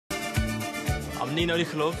I'm Nino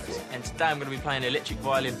Nikolov, and today I'm going to be playing electric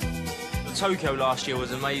violin. Tokyo last year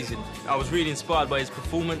was amazing. I was really inspired by his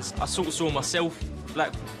performance. I sort of saw myself,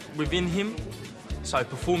 like, within him. So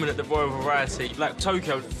performing at the Royal Variety, like,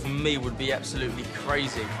 Tokyo, for me, would be absolutely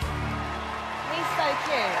crazy. He's so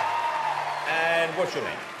cute. And what's your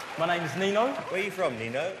name? My name's Nino. Where are you from,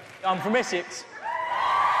 Nino? I'm from Essex.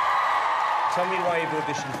 Tell me why you've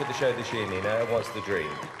auditioned for the show this year, Nino. What's the dream?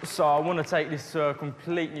 So I want to take this to a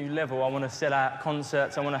complete new level. I want to sell out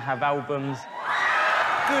concerts. I want to have albums.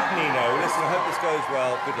 Good, Nino. Listen, I hope this goes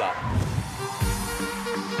well. Good luck.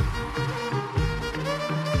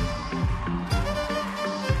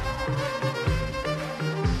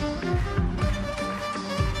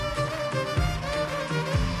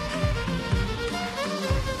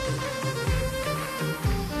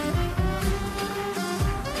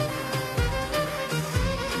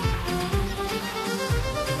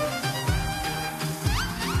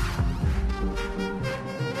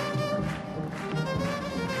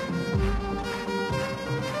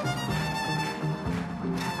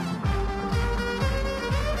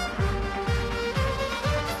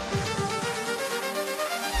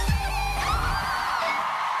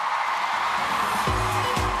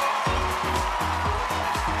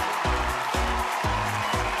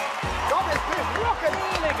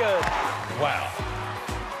 Good. Well,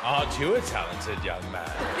 aren't you a talented young man?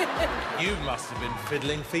 You must have been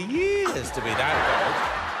fiddling for years to be that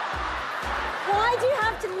Why do you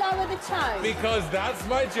have to lower the tone? good. Because that's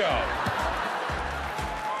my job.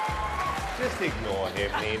 Just ignore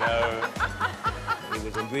him, Nino. It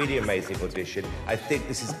was a really amazing audition. I think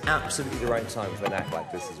this is absolutely the right time for an act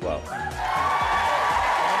like this as well.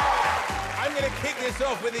 I'm going to kick this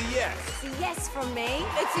off with a yes. It's a yes from me.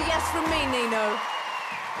 It's a yes from me, Nino.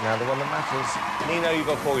 Now the one that matters. Nino, you've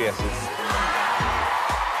got 4 yeses.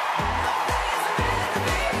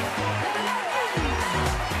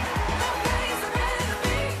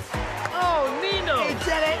 Oh, Nino! You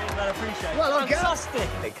did it! I appreciate it. Well, okay. Fantastic.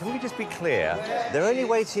 Hey, can we just be clear? They're only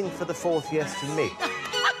waiting for the 4th yes from me.